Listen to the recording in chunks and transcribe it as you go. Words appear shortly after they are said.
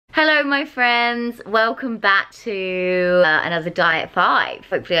Hello my friends, welcome back to another Diet 5.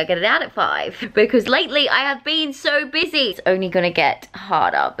 Hopefully I get it out at 5 because lately I have been so busy. It's only gonna get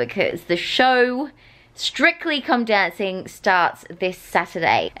harder because the show Strictly Come Dancing starts this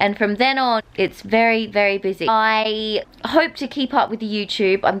Saturday, and from then on it's very busy. I hope to keep up with the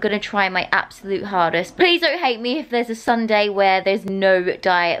YouTube. I'm gonna try my absolute hardest. Please don't hate me if there's a Sunday where there's no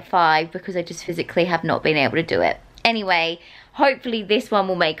Diet 5 because I just physically have not been able to do it. Anyway, hopefully this one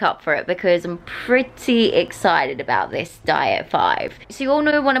will make up for it because I'm pretty excited about this Diet 5. So you all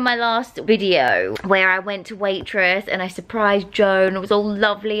know one of my last video where I went to Waitress and I surprised Joe and it was all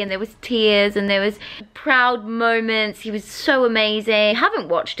lovely and there was tears and there was proud moments. He was so amazing. If you haven't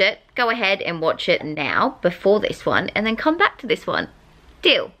watched it, go ahead and watch it now before this one and then come back to this one.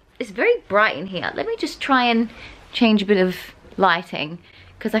 Deal. It's very bright in here. Let me just try and change a bit of lighting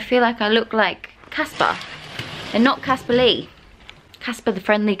because I feel like I look like Casper. And not Casper Lee. Casper the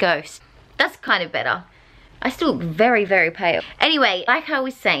Friendly Ghost. That's kind of better. I still look very pale. Anyway, like I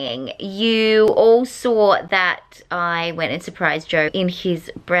was saying, you all saw that I went and surprised Joe in his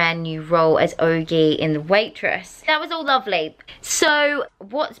brand new role as Ogie in The Waitress. That was all lovely. So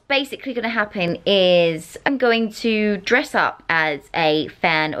what's basically going to happen is I'm going to dress up as a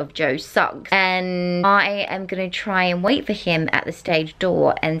fan of Joe's Suggs. And I am going to try and wait for him at the stage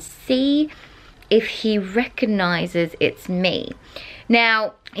door and see if he recognizes it's me.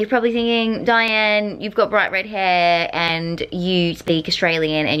 Now, you're probably thinking, Diane, you've got bright red hair and you speak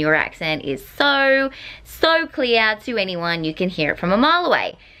Australian and your accent is so clear to anyone, you can hear it from a mile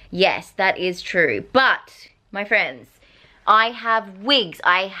away. Yes, that is true. But, my friends, I have wigs.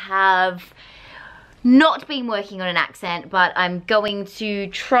 I have not been working on an accent, but I'm going to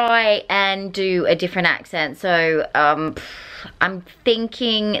try and do a different accent. So, I'm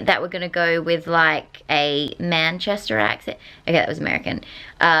thinking that we're gonna go with like a Manchester accent. Okay, that was American.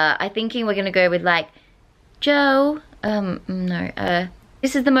 I'm thinking we're gonna go with like, Joe,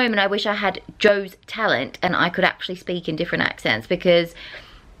 this is the moment I wish I had Joe's talent and I could actually speak in different accents because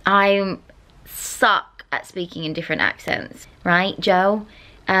I suck at speaking in different accents. Right, Joe?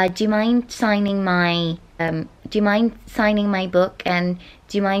 Do you mind signing my book, and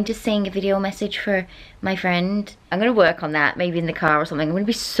do you mind just saying a video message for my friend? I'm gonna work on that, maybe in the car or something. I'm gonna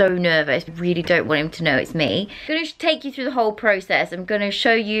be so nervous. I really don't want him to know it's me. I'm gonna take you through the whole process. I'm gonna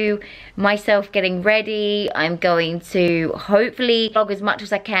show you myself getting ready. I'm going to hopefully vlog as much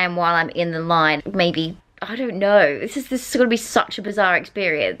as I can while I'm in the line. Maybe, I don't know. This is gonna be such a bizarre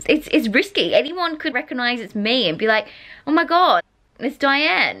experience. It's risky. Anyone could recognize it's me and be like, oh my God, it's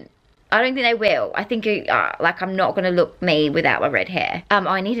Diane. I don't think they will. I think like I'm not gonna look me without my red hair.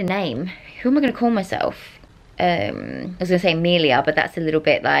 I need a name. Who am I gonna call myself? I was gonna say Amelia, but that's a little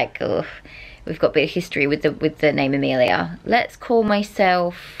bit like, ugh, we've got a bit of history with the name Amelia. Let's call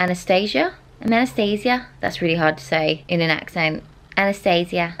myself Anastasia. I'm Anastasia. That's really hard to say in an accent.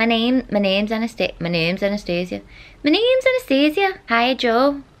 Anastasia. My name's Anastasia. My name's Anastasia. Hiya,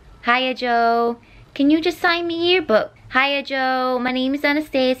 Joe. Hiya, Joe. Can you just sign me your book? Hiya, Joe. My name is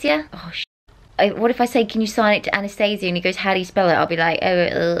Anastasia. Oh, what if I say, can you sign it to Anastasia? And he goes, how do you spell it? I'll be like,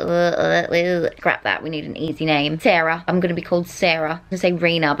 scrap that. We need an easy name. Sarah. I'm going to be called Sarah. I'm going to say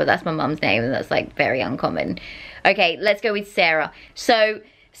Rena, but that's my mum's name, and that's like very uncommon. Okay, let's go with Sarah. So,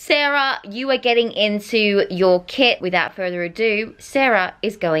 Sarah, you are getting into your kit. Without further ado, Sarah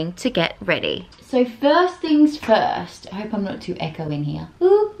is going to get ready. So, first things first. I hope I'm not too echo in here.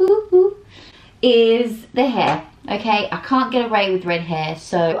 Is the hair. Okay, I can't get away with red hair,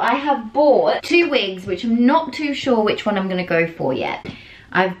 so I have bought 2 wigs, which I'm not too sure which one I'm gonna go for yet.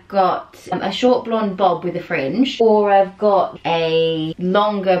 I've got a short blonde bob with a fringe, or I've got a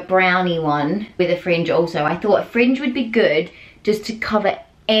longer brownie one with a fringe also. I thought a fringe would be good just to cover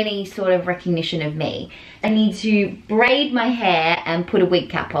any sort of recognition of me. I need to braid my hair and put a wig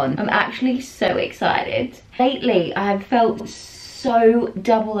cap on. I'm actually so excited. Lately, I have felt so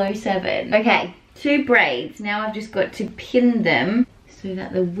 007. Okay, 2 braids. Now I've just got to pin them so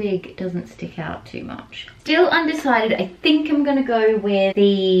that the wig doesn't stick out too much. Still undecided. I think I'm gonna go with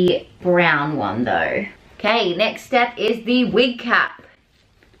the brown one though. Okay, next step is the wig cap.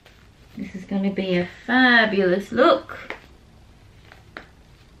 This is gonna be a fabulous look.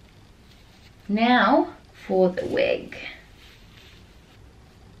 Now for the wig.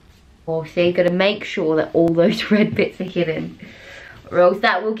 Oh, so you gotta make sure that all those red bits are hidden, or else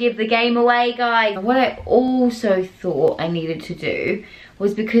that will give the game away, guys. What I also thought I needed to do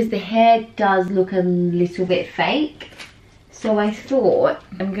was, because the hair does look a little bit fake, so I thought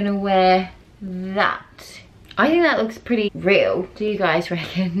I'm gonna wear that. I think that looks pretty real. Do you guys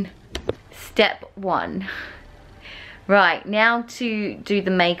reckon? Step 1. Right, now to do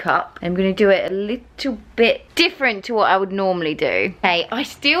the makeup. I'm gonna do it a little bit different to what I would normally do. Okay, I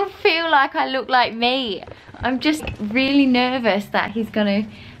still feel like I look like me. I'm just really nervous that he's gonna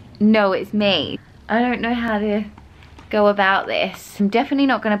know it's me. I don't know how to go about this. I'm definitely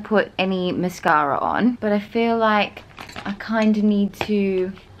not gonna put any mascara on, but I feel like I kind of need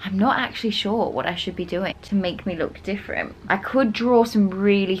to, I'm not actually sure what I should be doing to make me look different. I could draw some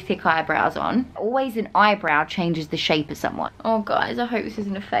really thick eyebrows on. Always an eyebrow changes the shape of someone. Oh guys, I hope this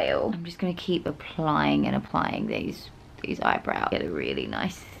isn't a fail. I'm just gonna keep applying and applying these eyebrows. Get a really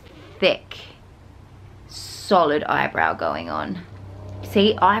nice, thick, solid eyebrow going on.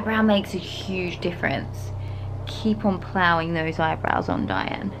 See, eyebrow makes a huge difference. Keep on plowing those eyebrows on,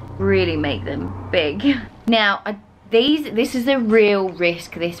 Diane. Really make them big. Now, this is a real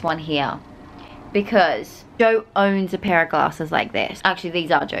risk, this one here, because Joe owns a pair of glasses like this. Actually,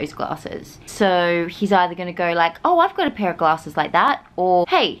 these are Joe's glasses. So he's either gonna go like, oh, I've got a pair of glasses like that, or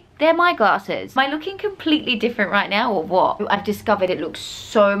hey, they're my glasses. Am I looking completely different right now or what? I've discovered it looks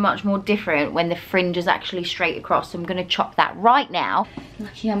so much more different when the fringe is actually straight across. So I'm gonna chop that right now.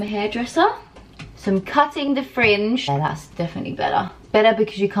 Lucky I'm a hairdresser. So I'm cutting the fringe. Yeah, that's definitely better. Better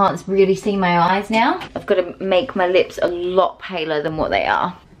because you can't really see my eyes now. I've got to make my lips a lot paler than what they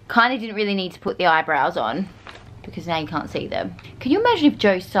are. Kind of didn't really need to put the eyebrows on because now you can't see them. Can you imagine if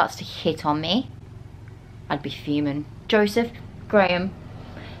Joe starts to hit on me? I'd be fuming. Joseph, Graham,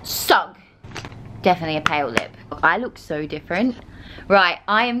 Sug. Definitely a pale lip. I look so different. Right,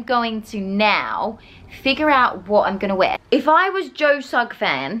 I am going to now figure out what I'm gonna wear. If I was Joe Sugg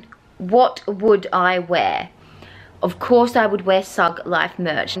fan, what would I wear? Of course I would wear Sugg Life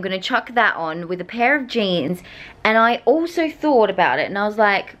merch. I'm gonna chuck that on with a pair of jeans, and I also thought about it and I was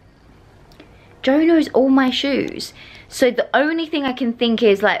like, Joe knows all my shoes. So the only thing I can think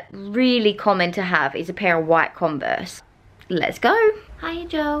is like really common to have is a pair of white Converse. Let's go. Hiya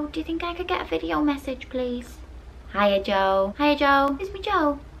Joe, do you think I could get a video message please? Hiya Joe. Hiya Joe. It's me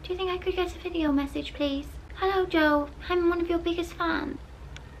Joe. Do you think I could get a video message please? Hello Joe, I'm one of your biggest fans.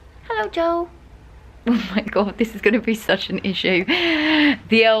 Hello Joe. Oh my god, this is going to be such an issue.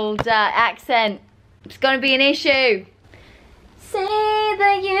 The old accent. It's going to be an issue. Say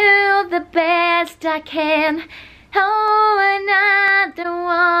that you're the best I can. Oh, and I don't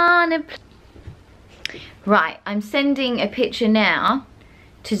want to. Right, I'm sending a picture now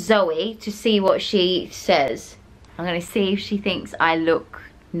to Zoe to see what she says. I'm going to see if she thinks I look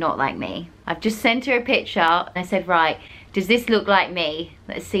not like me. I've just sent her a picture and I said, right, does this look like me?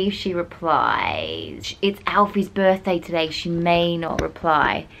 Let's see if she replies. It's Alfie's birthday today. She may not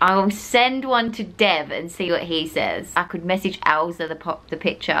reply. I'll send one to Dev and see what he says. I could message Alza the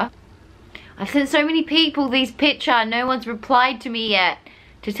picture. I've sent so many people these picture. No one's replied to me yet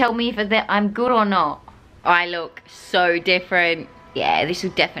to tell me if I'm good or not. I look so different. Yeah, this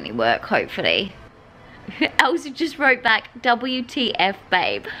will definitely work, hopefully. Elsa just wrote back, WTF,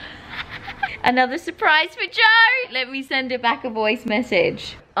 babe. Another surprise for Joe. Let me send her back a voice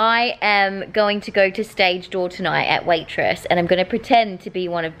message. I am going to go to Stage Door tonight at Waitress, and I'm going to pretend to be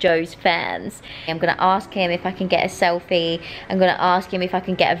one of Joe's fans. I'm going to ask him if I can get a selfie. I'm going to ask him if I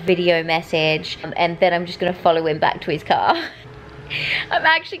can get a video message, and then I'm just going to follow him back to his car. I'm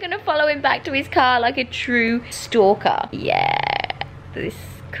actually going to follow him back to his car like a true stalker. Yeah, this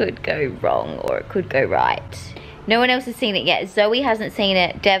could go wrong or it could go right. No one else has seen it yet. Zoe hasn't seen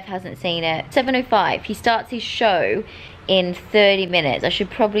it. Dev hasn't seen it. 7:05. He starts his show in 30 minutes. I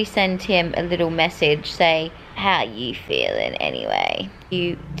should probably send him a little message. Say, how you feeling anyway?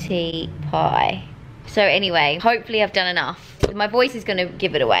 UT pie. So anyway, hopefully I've done enough. My voice is going to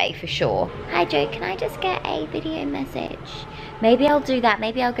give it away for sure. Hi Joe, can I just get a video message? Maybe I'll do that.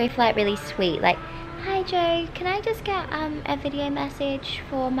 Maybe I'll go for like really sweet. Like, hi Joe, can I just get a video message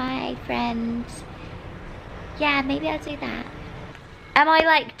for my friends? Yeah, maybe I'll do that. Am I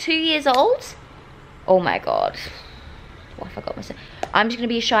like 2 years old? Oh my god. What have I got myself? I'm just gonna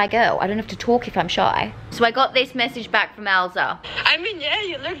be a shy girl. I don't have to talk if I'm shy. So I got this message back from Elsa. I mean, yeah,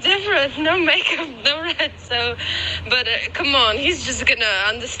 you look different. No makeup, no red, so... But come on, he's just gonna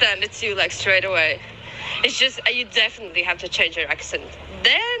understand it's you like straight away. It's just, you definitely have to change your accent.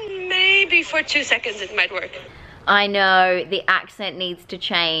 Then maybe for 2 seconds it might work. I know, the accent needs to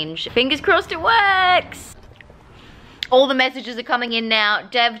change. Fingers crossed it works. All the messages are coming in now.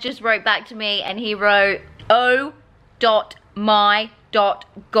 Dev just wrote back to me and he wrote, oh my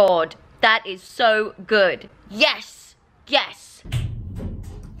god. That is so good. Yes, yes.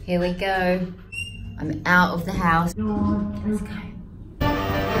 Here we go. I'm out of the house. Let's go.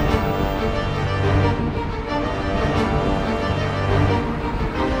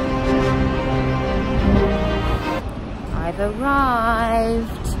 I've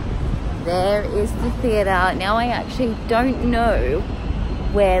arrived. There is the theatre. Now I actually don't know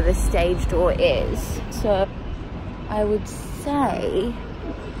where the stage door is. So I would say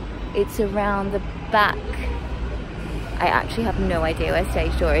it's around the back. I actually have no idea where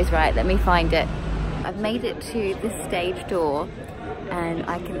stage door is. Right, let me find it. I've made it to the stage door and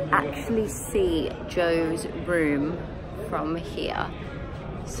I can actually see Joe's room from here.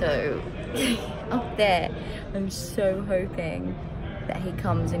 So up there, I'm so hoping that he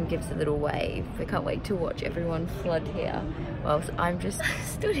comes and gives a little wave. I can't wait to watch everyone flood here whilst I'm just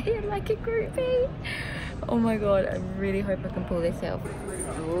stood here like a groupie. Oh my god, I really hope I can pull this off.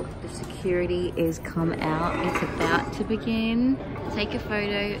 Oh, the security is come out. It's about to begin. Take a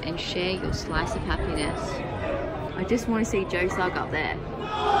photo and share your slice of happiness. I just want to see Joe Sugg up there.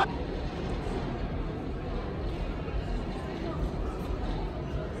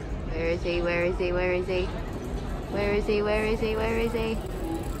 Where is he? Where is he? Where is he? Where is he? Where is he? Where is he?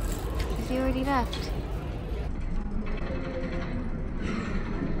 Has he already left?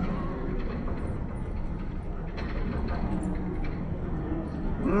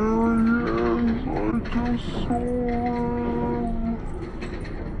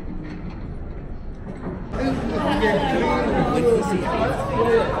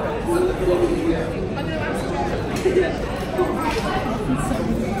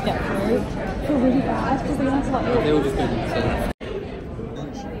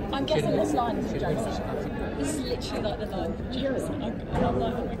 I'm guessing this line is Joseph. This is literally like the line of Joseph. And I'm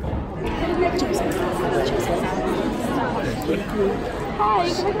like, oh my god. Joseph. Hi,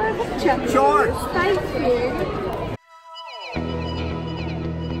 can I go have a picture? Sure. Thank you.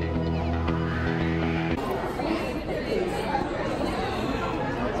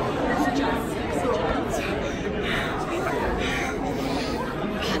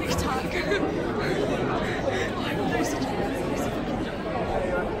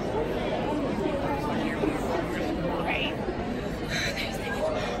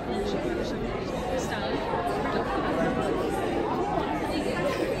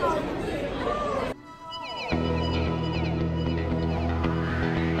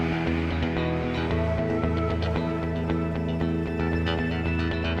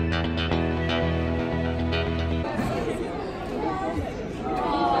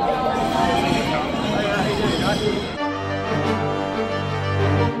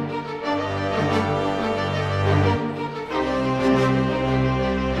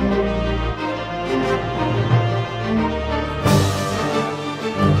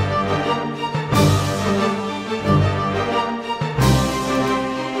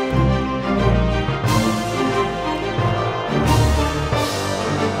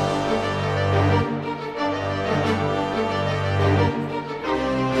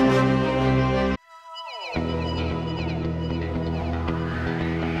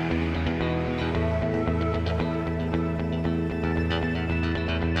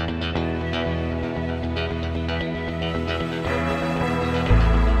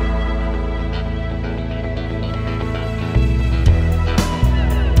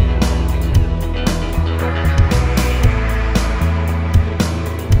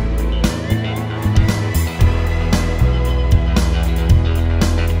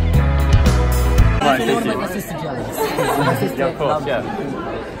 Yeah, of course, yeah.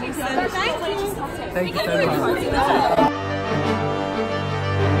 Thank you so much.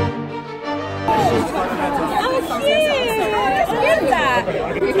 Oh, cute! Let's get that. I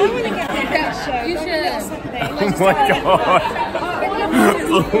want to get that show. You should. Oh my god.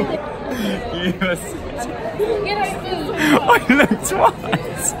 You must. I looked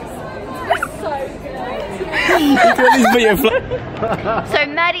twice. So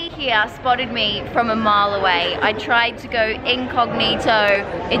Maddie here spotted me from a mile away. I tried to go incognito.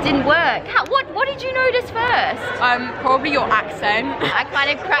 It didn't work. What did you notice first? Probably your accent. I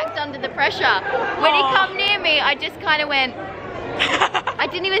kind of cracked under the pressure. When he come near me, I just kind of went. I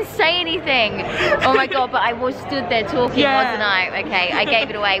didn't even say anything. Oh my god, but I was stood there talking, wasn't I? Okay, I gave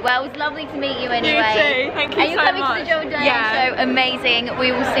it away. Well, it was lovely to meet you anyway. You too. Thank you so much. Are you coming to the Joe and Dianne show? Amazing.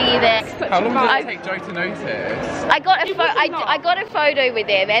 We will see you there. How long did it take Joe to notice? I got a photo with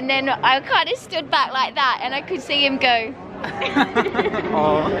him, and then I kind of stood back like that, and I could see him go.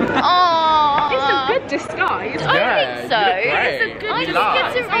 Oh. It's a good disguise. I think so. It's a good I think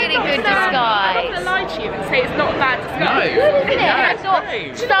it's a really good disguise. I'm not gonna lie to you and say it's not a bad disguise. No. Isn't it? Yeah, I thought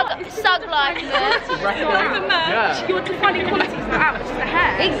great. Sug like merch. The merch, your defining qualities are out, which is the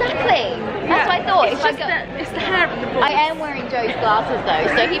hair. Exactly. That's why I I thought if I go, it's the hair and the voice. I am wearing Joe's glasses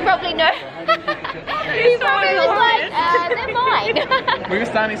though, so he probably knows. He probably was like, they're mine. We were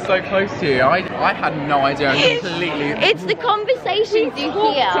standing so close to you. I had no idea. I completely. It's the conversations you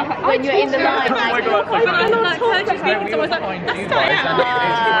hear when you're in the line. Like,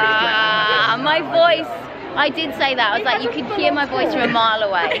 my voice. I did say that. I was like, you could hear my voice from a mile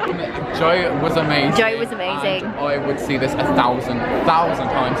away. Joe was amazing. Joe was amazing. And I would see this 1,000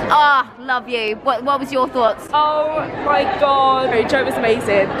 times. Ah, love you. What was your thoughts? Oh my god. Joe was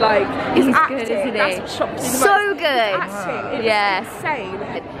amazing. Like, his He's acting, good, isn't he? that's what shocked me the So most. good. His acting, it Yeah. was insane.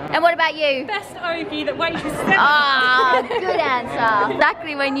 And what about you? Best Ogie that weighs his Ah, good answer.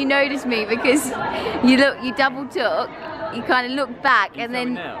 Exactly when you noticed me, because you double took, you kind of looked back and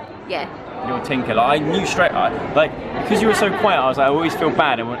then, yeah. You're tinker. Like, I knew straight, like, because you were so quiet, I was like, I always feel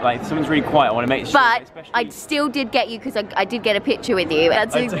bad, and like, if someone's really quiet, I want to make sure. But especially, I still did get you because I did get a picture with you.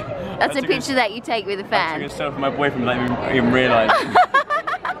 That's a picture that you take with a I fan. took a selfie with my boyfriend, like, even realise.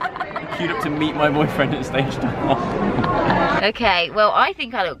 Queued up to meet my boyfriend at stage door. Okay, well, I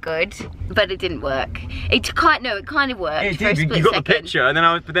think I look good, but it didn't work. It kind of worked. It for a did. split You got the second. picture, and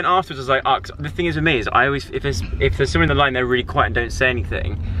then but then afterwards I was like, 'cause the thing is with me is I always, if there's someone in the line they're really quiet and don't say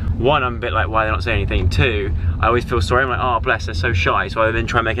anything. One, I'm a bit like, why they're not saying anything. Two, I always feel sorry. I'm like, oh bless, they're so shy. So I then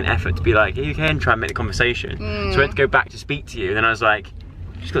try and make an effort to be like, you can try and make the conversation. So I had to go back to speak to you, and then I was like,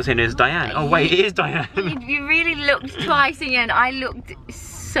 she's got to say it's Dianne. Oh wait, it is Dianne. You really looked twice in and I looked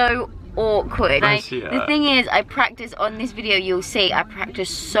so awkward. The thing is, I practice on this video, you'll see, I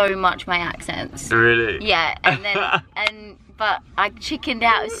practice so much my accents. Really? Yeah, and then, but I chickened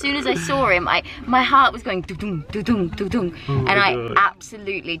out as soon as I saw him. My heart was going doo-dum, doo-dum, doo-dum, and I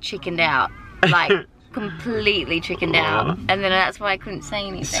absolutely chickened out. Like, completely chickened out. And then that's why I couldn't say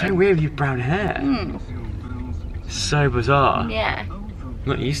anything. It's so weird with your brown hair. So bizarre. Yeah. I'm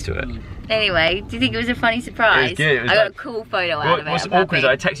not used to it. Anyway, do you think it was a funny surprise? It was good. It was I got like, a cool photo out of it. What's I'm awkward is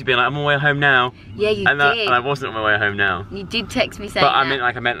happy. I texted you being like, I'm on my way home now. Yeah, you and did. And I wasn't on my way home now. You did text me saying But that.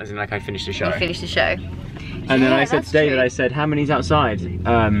 I meant as in like I finished the show. You finished the show. And then Yeah, I said that's to David, true. I said, how many's outside?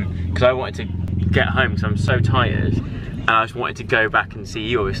 Because I wanted to get home because I'm so tired. And I just wanted to go back and see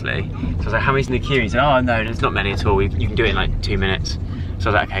you, obviously. So I was like, how many's in the queue? He said, oh no, there's not many at all. You can do it in like 2 minutes. So I was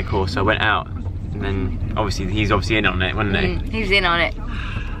like, okay, cool. So I went out. And then obviously, he's obviously in on it, wasn't he? He was in on it.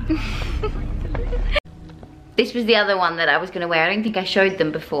 This was the other one that I was going to wear. I don't think I showed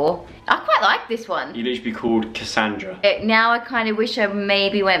them before. I quite like this one. You'd literally be called Cassandra. Now I kind of wish I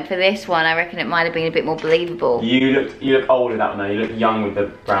maybe went for this one. I reckon it might have been a bit more believable. You look older that one though. You look young with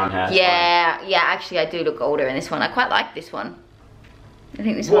the brown hair. Yeah, actually I do look older in this one. I quite like this one. I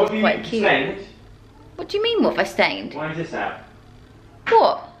think this one's quite cute. Stained? What do you mean, what have I stained? Why is this out?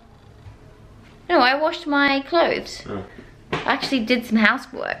 What? No, I washed my clothes. Oh. I actually did some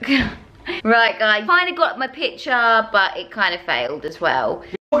housework. Right guys, kind of got my picture, but it kind of failed as well.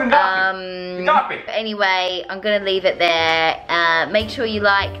 Anyway, I'm gonna leave it there. Make sure you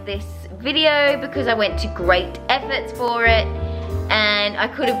like this video because I went to great efforts for it. And I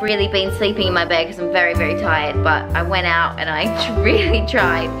could have really been sleeping in my bed because I'm very, very tired, but I went out and I really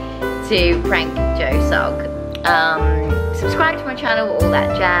tried to prank Joe Sog. Subscribe to my channel, all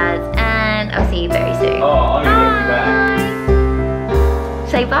that jazz, and I'll see you very soon. Oh, I'm gonna get you back.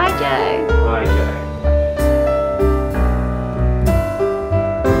 Say bye, Joe. Bye, Joe.